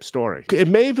similar type story. It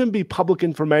may even be public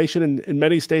information. In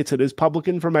many states, it is public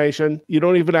information. You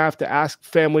don't even have to ask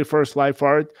Family First Life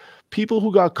for it. People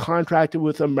who got contracted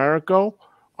with Americo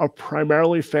are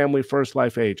primarily Family First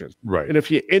Life agents. Right. And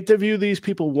if you interview these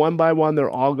people one by one, they're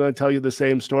all going to tell you the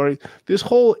same story. This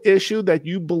whole issue that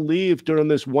you believed during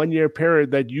this 1 year period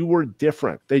that you were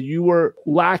different, that you were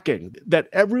lacking, that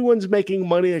everyone's making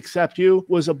money except you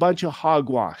was a bunch of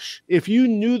hogwash. If you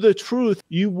knew the truth,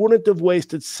 you wouldn't have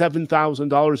wasted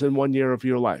 $7,000 in 1 year of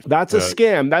your life. That's a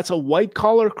scam. That's a white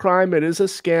collar crime. It is a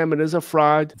scam. It is a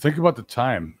fraud. Think about the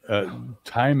time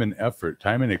and effort,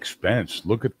 time and expense.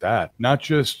 Look at that. Not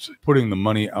just putting the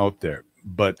money out there,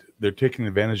 but they're taking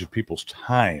advantage of people's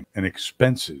time and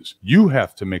expenses. You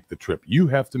have to make the trip. You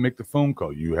have to make the phone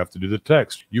call. You have to do the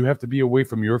text. You have to be away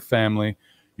from your family.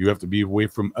 You have to be away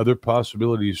from other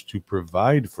possibilities to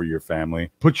provide for your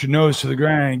family. Put your nose to the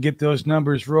grind, get those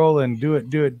numbers rolling, do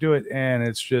it. And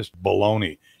it's just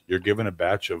baloney. You're given a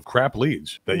batch of crap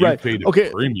leads that you paid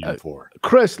a premium for.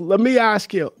 Chris, let me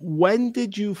ask you, when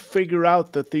did you figure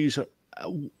out that these are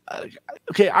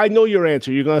okay, I know your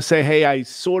answer. You're going to say, hey, I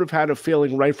sort of had a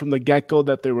feeling right from the get-go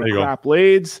that they were crap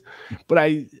leads, but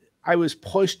I was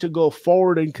pushed to go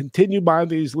forward and continue buying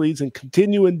these leads and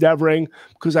continue endeavoring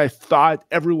because I thought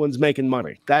everyone's making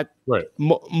money. That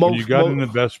when you got an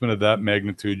investment of that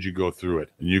magnitude, you go through it,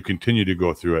 and you continue to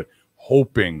go through it,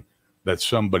 hoping that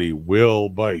somebody will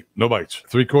bite. No bites.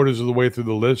 3/4 of the way through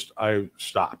the list, I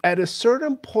stopped. At a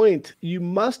certain point, you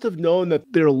must have known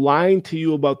that they're lying to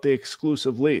you about the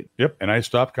exclusive lead. Yep, and I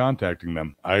stopped contacting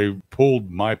them. I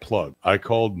pulled my plug. I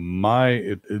called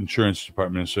my insurance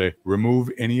department and say,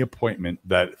 remove any appointment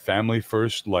that Family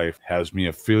First Life has me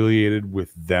affiliated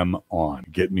with them on.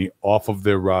 Get me off of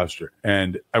their roster.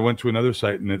 And I went to another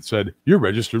site and it said, you're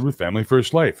registered with Family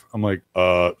First Life. I'm like,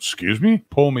 excuse me?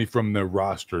 Pull me from their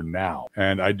roster now.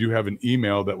 And I do have an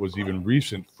email that was even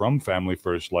recent from Family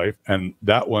First Life. And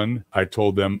that one, I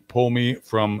told them, pull me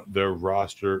from their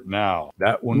roster now.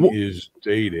 That one is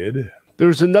dated.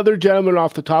 There's another gentleman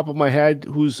off the top of my head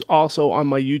who's also on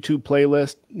my YouTube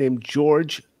playlist named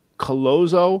George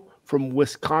Colozzo from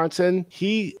Wisconsin.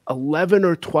 He $11,000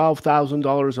 or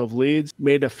 $12,000 of leads,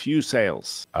 made a few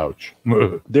sales. Ouch.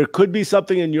 There could be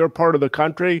something in your part of the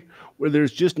country where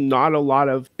there's just not a lot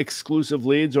of exclusive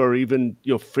leads or even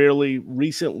fairly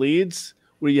recent leads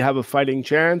where you have a fighting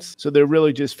chance. So they're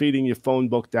really just feeding you phone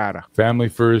book data. Family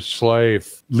First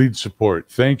Life lead support.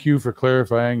 Thank you for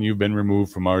clarifying. You've been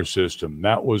removed from our system.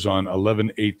 That was on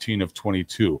 11/18 of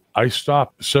 22. I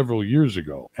stopped several years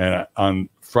ago, and on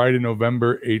Friday,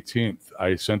 November 18th,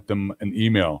 I sent them an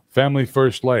email. Family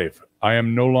First Life, I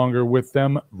am no longer with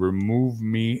them. Remove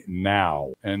me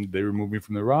now. And they removed me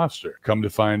from the roster. Come to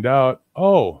find out,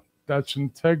 oh, that's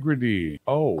integrity.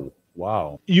 Oh,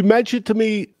 wow. You mentioned to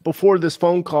me before this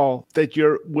phone call that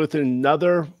you're with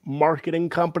another marketing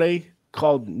company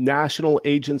called National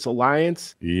Agents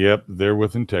Alliance. Yep, they're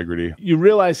with integrity. You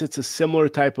realize it's a similar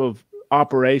type of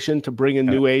operation to bring in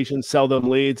new agents, sell them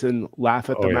leads, and laugh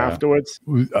at them afterwards.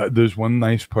 There's one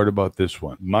nice part about this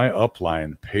one. My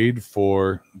upline paid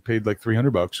like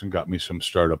 $300 and got me some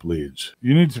startup leads.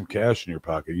 You need some cash in your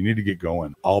pocket. You need to get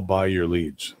going. I'll buy your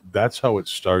leads. That's how it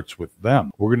starts with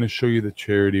them. We're going to show you the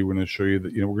charity. We're going to show you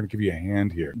that, we're going to give you a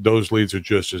hand here. Those leads are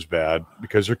just as bad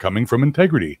because they're coming from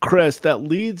integrity. Chris, that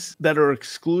leads that are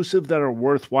exclusive, that are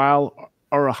worthwhile,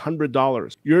 are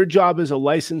 $100. Your job as a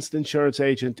licensed insurance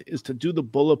agent is to do the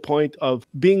bullet point of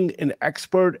being an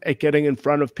expert at getting in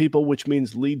front of people, which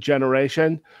means lead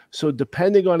generation. So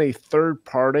depending on a third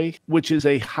party, which is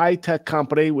a high-tech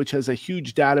company, which has a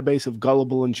huge database of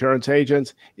gullible insurance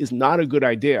agents, is not a good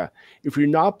idea. If you're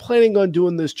not planning on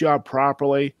doing this job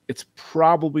properly, it's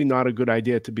probably not a good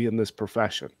idea to be in this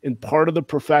profession. And part of the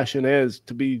profession is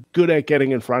to be good at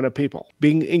getting in front of people,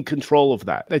 being in control of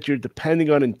that you're depending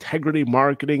on integrity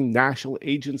marketing, National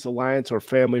Agents Alliance, or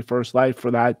Family First Life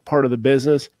for that part of the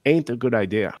business ain't a good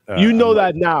idea. You know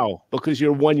that now because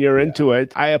you're 1 year into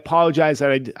it. I apologize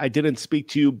that I didn't speak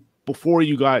to you before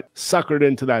you got suckered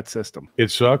into that system.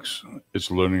 It sucks. It's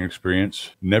a learning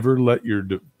experience. Never let your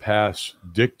past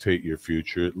dictate your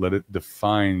future. Let it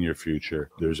define your future.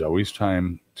 There's always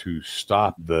time to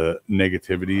stop the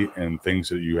negativity and things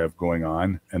that you have going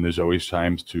on. And there's always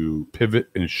times to pivot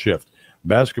and shift.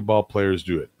 Basketball players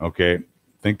do it, okay?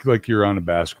 Think like you're on a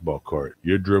basketball court.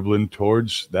 You're dribbling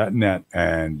towards that net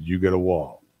and you get a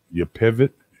wall. You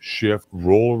pivot, shift,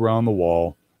 roll around the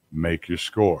wall, make your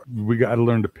score. We got to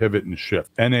learn to pivot and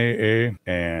shift. NAA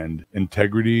and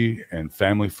Integrity and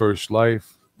Family First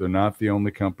Life, they're not the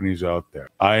only companies out there.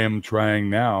 I am trying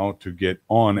now to get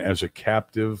on as a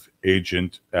captive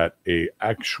agent at a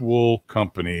actual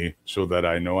company so that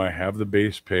I know I have the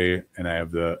base pay and I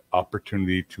have the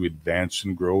opportunity to advance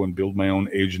and grow and build my own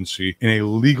agency in a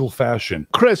legal fashion.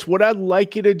 Chris, what I'd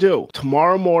like you to do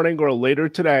tomorrow morning or later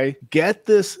today, get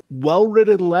this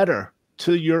well-written letter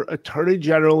to your Attorney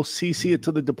General, CC it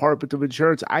to the Department of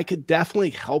Insurance. I could definitely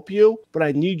help you, but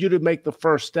I need you to make the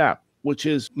first step, which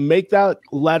is make that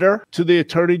letter to the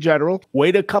Attorney General,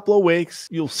 wait a couple of weeks,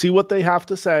 you'll see what they have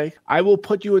to say. I will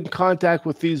put you in contact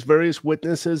with these various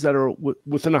witnesses that are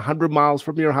within 100 miles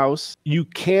from your house. You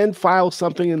can file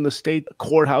something in the state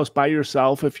courthouse by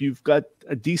yourself if you've got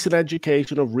a decent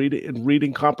education of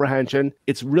reading comprehension.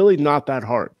 It's really not that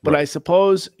hard. But I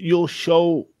suppose you'll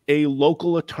show a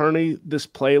local attorney this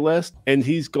playlist, and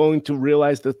he's going to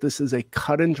realize that this is a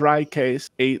cut and dry case.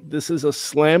 This is a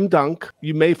slam dunk.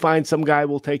 You may find some guy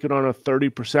will take it on a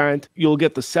 30%. You'll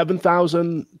get the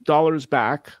 $7,000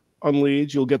 back on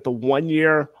leads. You'll get the 1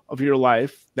 year of your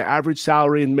life. The average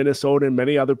salary in Minnesota and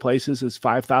many other places is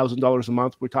 $5,000 a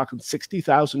month. We're talking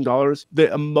 $60,000.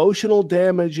 The emotional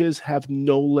damages have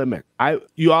no limit.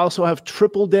 You also have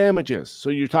triple damages. So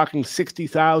you're talking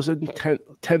 $60,000,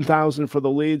 $10,000 for the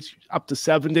leads, up to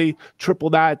 70. Triple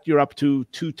that, you're up to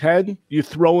 $210. You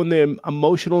throw in the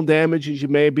emotional damages, you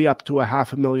may be up to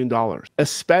 $500,000.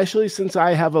 Especially since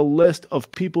I have a list of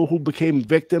people who became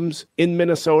victims in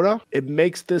Minnesota, it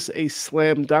makes this a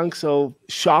slam dunk. So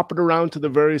shop it around to the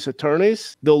various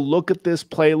attorneys. They'll look at this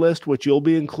playlist, which you'll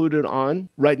be included on.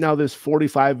 Right now, there's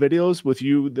 45 videos. With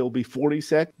you, there'll be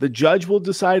 46. The judge will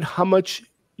decide how much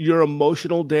your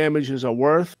emotional damages are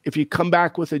worth. If you come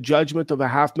back with a judgment of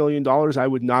 $500,000, I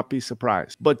would not be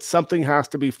surprised. But something has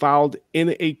to be filed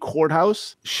in a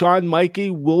courthouse. Sean Mikey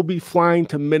will be flying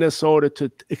to Minnesota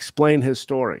to explain his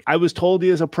story. I was told he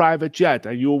has a private jet.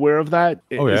 Are you aware of that?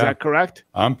 Oh, yeah. Is that correct?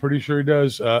 I'm pretty sure he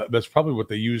does. That's probably what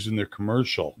they use in their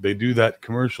commercial. They do that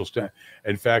commercial stand.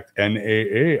 In fact,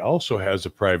 NAA also has a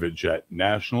private jet,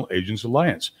 National Agents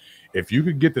Alliance. If you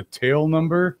could get the tail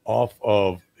number off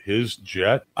of his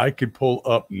jet, I could pull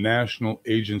up National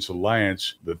Agents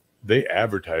Alliance. They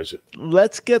advertise it.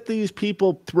 Let's get these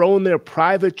people throwing their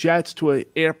private jets to an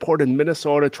airport in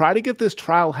Minnesota. Try to get this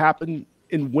trial happen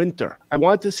in winter. I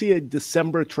want to see a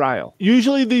December trial.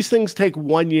 Usually these things take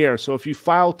 1 year. So if you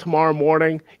file tomorrow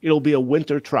morning, it'll be a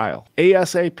winter trial.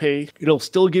 ASAP. It'll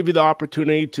still give you the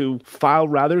opportunity to file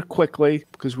rather quickly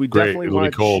because we definitely It'll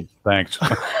want be cold. Thanks.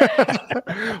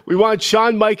 we want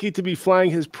Sean Mikey to be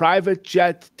flying his private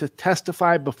jet to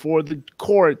testify before the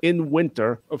court in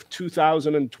winter of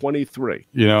 2023.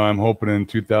 You know, I'm hoping in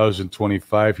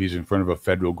 2025 he's in front of a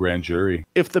federal grand jury.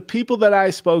 If the people that I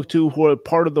spoke to who are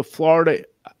part of the Florida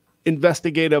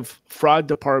investigative fraud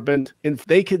department, and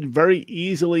they could very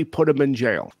easily put him in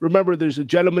jail. Remember, there's a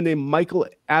gentleman named Michael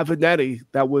Avenatti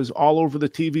that was all over the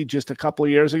TV just a couple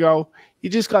of years ago. He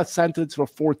just got sentenced for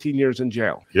 14 years in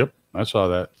jail. Yep, I saw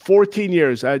that. 14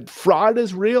 years. Fraud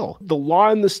is real. The law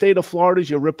in the state of Florida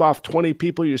is you rip off 20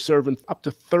 people, you're serving up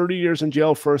to 30 years in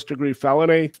jail, first-degree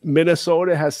felony.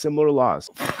 Minnesota has similar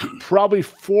laws. Probably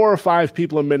 4 or 5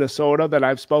 people in Minnesota that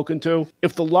I've spoken to.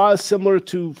 If the law is similar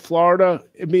to Florida,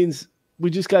 it means we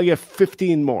just got to get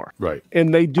 15 more. Right.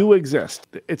 And they do exist.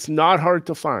 It's not hard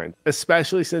to find,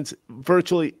 especially since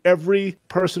virtually every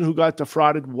person who got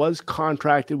defrauded was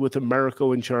contracted with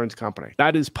Americo Insurance Company.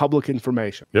 That is public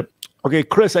information. Yep. Okay,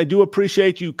 Chris, I do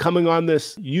appreciate you coming on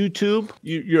this YouTube.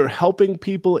 You're helping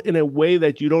people in a way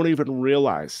that you don't even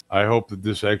realize. I hope that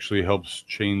this actually helps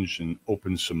change and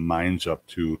open some minds up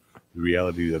to the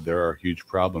reality that there are huge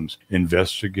problems.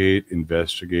 Investigate,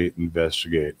 investigate,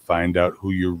 investigate. Find out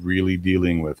who you're really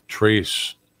dealing with.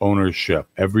 Trace ownership.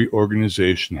 Every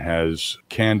organization has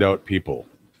canned out people.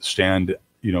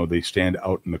 They stand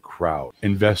out in the crowd.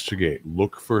 Investigate.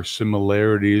 Look for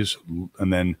similarities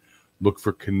and then look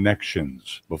for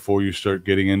connections. Before you start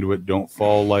getting into it, don't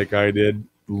fall like I did.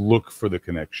 Look for the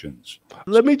connections.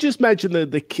 Let me just mention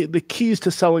the keys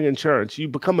to selling insurance. You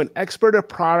become an expert at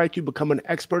product. You become an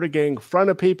expert at getting in front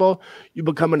of people. You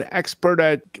become an expert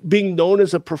at being known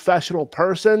as a professional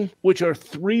person, which are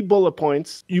 3 bullet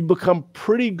points. You become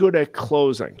pretty good at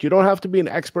closing. You don't have to be an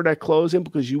expert at closing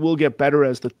because you will get better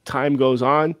as the time goes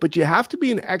on, but you have to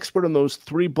be an expert on those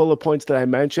 3 bullet points that I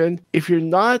mentioned. If you're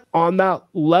not on that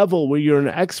level where you're an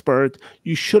expert,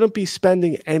 you shouldn't be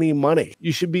spending any money.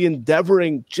 You should be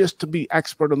endeavoring just to be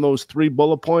expert on those 3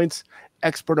 bullet points,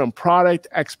 expert on product,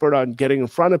 expert on getting in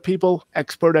front of people,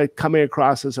 expert at coming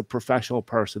across as a professional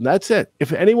person. That's it.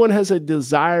 If anyone has a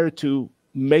desire to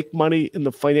make money in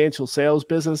the financial sales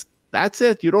business, that's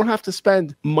it. You don't have to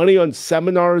spend money on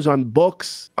seminars, on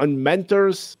books, on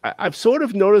mentors. I've sort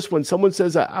of noticed when someone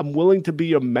says, I'm willing to be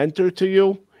your mentor to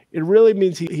you, it really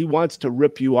means he wants to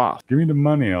rip you off. Give me the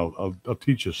money. I'll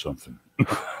teach you something.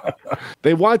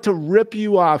 They want to rip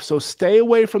you off. So stay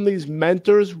away from these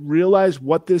mentors. Realize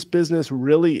what this business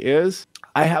really is.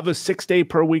 I have a 6-day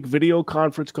per week video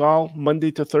conference call,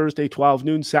 Monday to Thursday, 12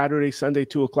 noon, Saturday, Sunday,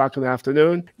 2 o'clock in the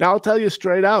afternoon. Now I'll tell you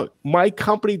straight out, my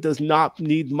company does not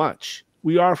need much.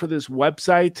 We offer this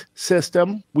website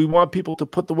system. We want people to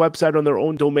put the website on their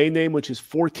own domain name, which is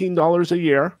 $14 a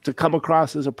year to come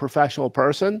across as a professional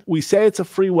person. We say it's a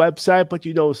free website, but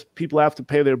people have to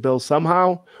pay their bills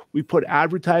somehow. We put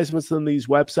advertisements on these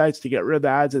websites to get rid of the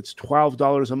ads. It's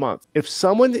 $12 a month. If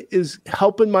someone is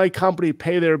helping my company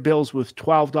pay their bills with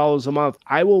 $12 a month,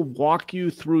 I will walk you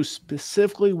through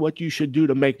specifically what you should do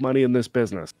to make money in this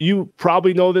business. You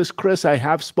probably know this, Chris. I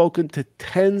have spoken to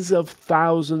tens of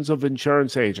thousands of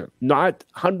insurance agents, not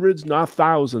hundreds, not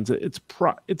thousands.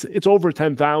 It's over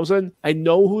 10,000. I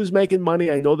know who's making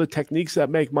money. I know the techniques that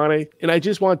make money, and I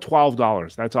just want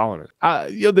 $12. That's all it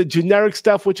is. The generic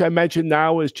stuff, which I mentioned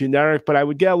now, is generic, but I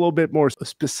would get a little bit more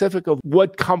specific of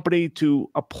what company to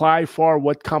apply for,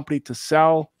 what company to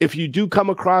sell. If you do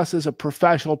come across as a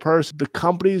professional person, the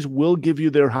companies will give you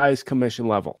their highest commission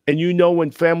level. And when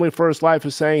Family First Life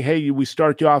is saying, hey, we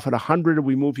start you off at 100 and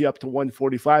we move you up to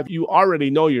 145, you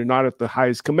already know you're not at the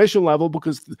highest commission level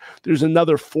because there's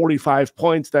another 45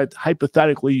 points that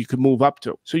hypothetically you could move up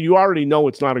to. So you already know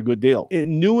it's not a good deal.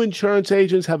 And new insurance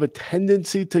agents have a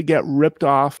tendency to get ripped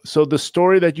off. So the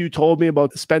story that you told me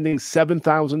about spending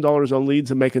 $7,000 on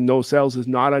leads and making no sales is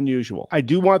not unusual. I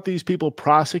do want these people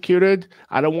prosecuted.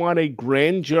 I don't want a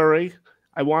grand jury.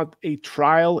 I want a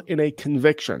trial and a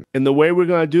conviction. And the way we're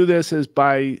going to do this is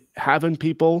by having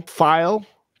people file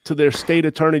to their state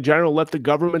attorney general, let the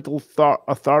governmental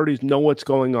authorities know what's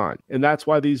going on. And that's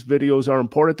why these videos are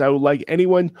important. I would like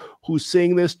anyone who's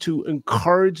seeing this to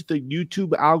encourage the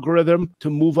YouTube algorithm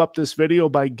to move up this video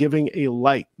by giving a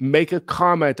like. Make a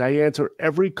comment. I answer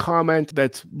every comment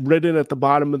that's written at the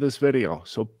bottom of this video.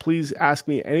 So please ask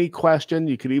me any question.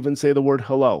 You could even say the word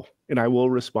hello. and I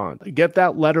will respond. Get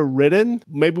that letter written.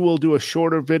 Maybe we'll do a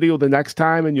shorter video the next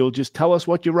time, and you'll just tell us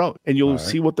what you wrote, and you'll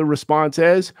see what the response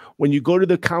is. When you go to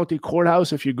the county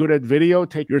courthouse, if you're good at video,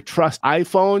 take your trust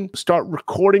iPhone, start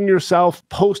recording yourself,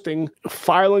 posting,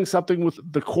 filing something with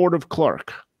the court of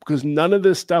clerk, because none of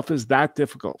this stuff is that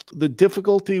difficult. The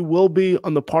difficulty will be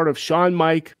on the part of Sean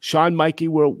Mikey,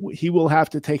 where he will have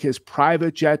to take his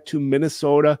private jet to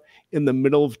Minnesota in the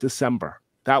middle of December.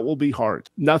 That will be hard.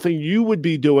 Nothing you would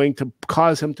be doing to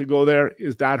cause him to go there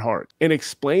is that hard. And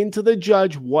explain to the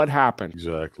judge what happened.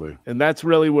 Exactly. And that's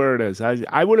really where it is.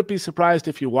 I wouldn't be surprised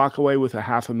if you walk away with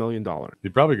 $500,000.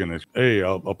 You're probably going to, hey,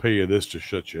 I'll pay you this to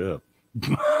shut you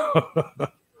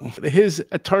up. His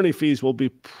attorney fees will be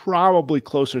probably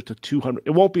closer to 200.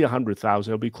 It won't be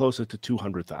 100,000. It'll be closer to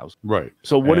 200,000. Right.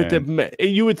 So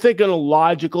you would think in a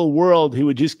logical world, he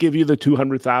would just give you the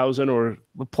 200,000 or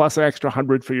plus an extra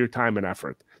 100 for your time and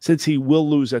effort, since he will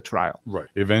lose at trial. Right.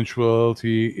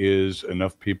 Eventuality is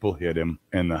enough people hit him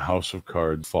and the house of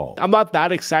cards falls. I'm not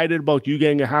that excited about you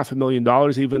getting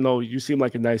 $500,000, even though you seem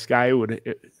like a nice guy.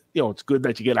 It's good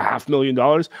that you get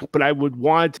 $500,000, but I would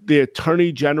want the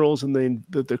attorney generals and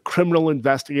the criminal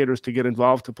investigators to get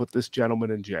involved to put this gentleman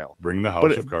in jail. Bring the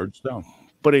house of cards down.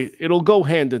 But it'll go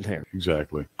hand in hand.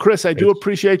 Exactly. Chris, I do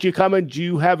appreciate you coming. Do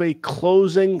you have a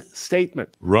closing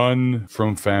statement? Run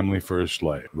from Family First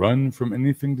Life. Run from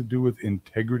anything to do with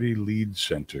Integrity Lead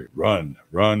Center. Run,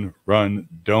 run, run.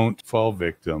 Don't fall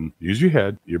victim. Use your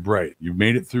head. You're bright. You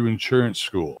made it through insurance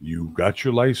school. You got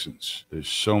your license. There's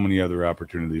so many other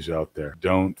opportunities out there.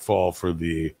 Don't fall for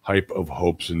the hype of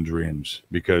hopes and dreams,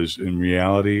 because in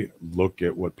reality, look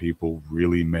at what people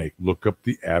really make. Look up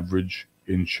the average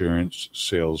insurance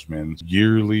salesman's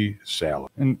yearly salary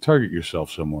and target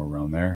yourself somewhere around there.